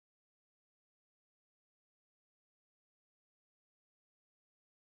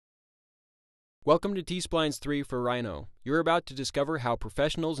Welcome to T-Splines 3 for Rhino. You're about to discover how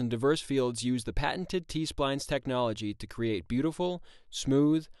professionals in diverse fields use the patented T-Splines technology to create beautiful,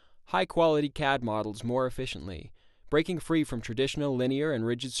 smooth, high-quality CAD models more efficiently, breaking free from traditional linear and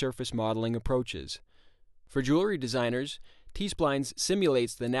rigid surface modeling approaches. For jewelry designers, T-Splines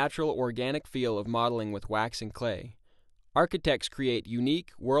simulates the natural organic feel of modeling with wax and clay. Architects create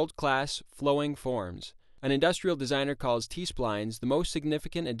unique, world-class, flowing forms. An industrial designer calls T-Splines the most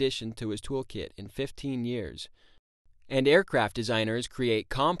significant addition to his toolkit in 15 years. And aircraft designers create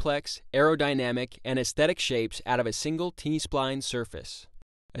complex, aerodynamic, and aesthetic shapes out of a single T-Spline surface.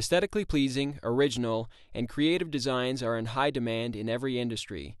 Aesthetically pleasing, original, and creative designs are in high demand in every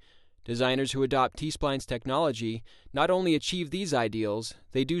industry. Designers who adopt T-Splines technology not only achieve these ideals,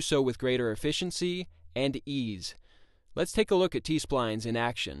 they do so with greater efficiency and ease. Let's take a look at T-Splines in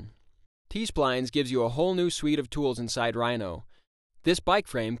action. T-Splines gives you a whole new suite of tools inside Rhino. This bike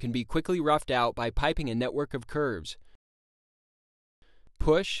frame can be quickly roughed out by piping a network of curves.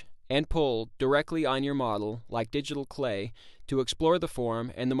 Push and pull directly on your model, like digital clay, to explore the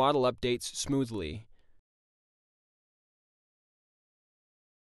form, and the model updates smoothly.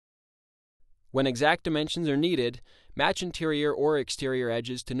 When exact dimensions are needed, match interior or exterior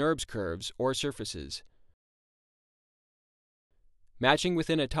edges to NURBS curves or surfaces. Matching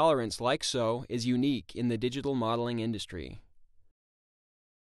within a tolerance like so is unique in the digital modeling industry.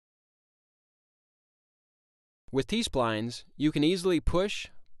 With T-Splines, you can easily push,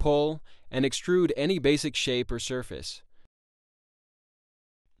 pull, and extrude any basic shape or surface.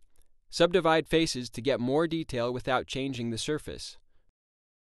 Subdivide faces to get more detail without changing the surface.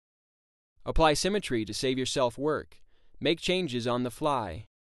 Apply symmetry to save yourself work. Make changes on the fly.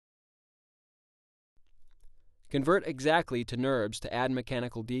 Convert exactly to NURBS to add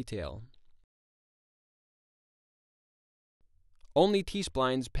mechanical detail. Only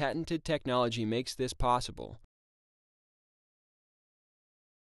T-Splines' patented technology makes this possible.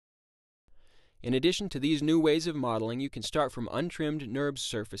 In addition to these new ways of modeling, you can start from untrimmed NURBS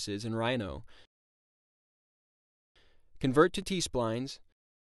surfaces in Rhino. Convert to T-Splines.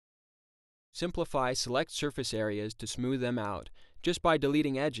 Simplify select surface areas to smooth them out, just by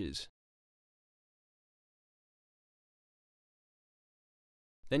deleting edges.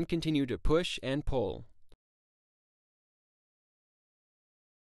 Then continue to push and pull.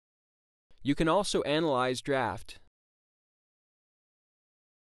 You can also analyze draft.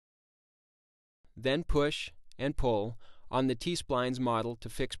 Then push and pull on the T-Splines model to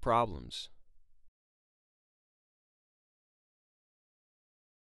fix problems.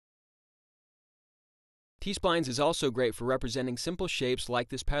 T-Splines is also great for representing simple shapes like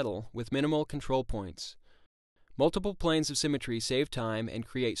this pedal with minimal control points. Multiple planes of symmetry save time and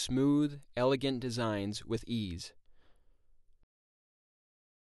create smooth, elegant designs with ease.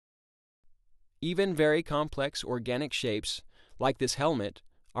 Even very complex organic shapes, like this helmet,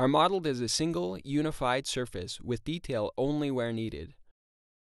 are modeled as a single, unified surface with detail only where needed.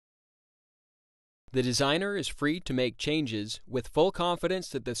 The designer is free to make changes with full confidence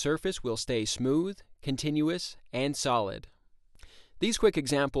that the surface will stay smooth, continuous, and solid. These quick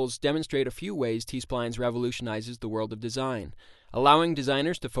examples demonstrate a few ways T-Splines revolutionizes the world of design, allowing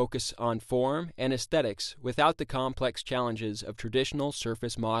designers to focus on form and aesthetics without the complex challenges of traditional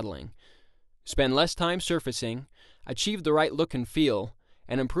surface modeling. Spend less time surfacing, achieve the right look and feel,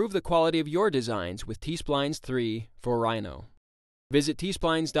 and improve the quality of your designs with T-Splines 3 for Rhino. Visit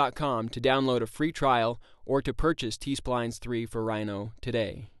T-Splines.com to download a free trial or to purchase T-Splines 3 for Rhino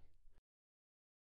today.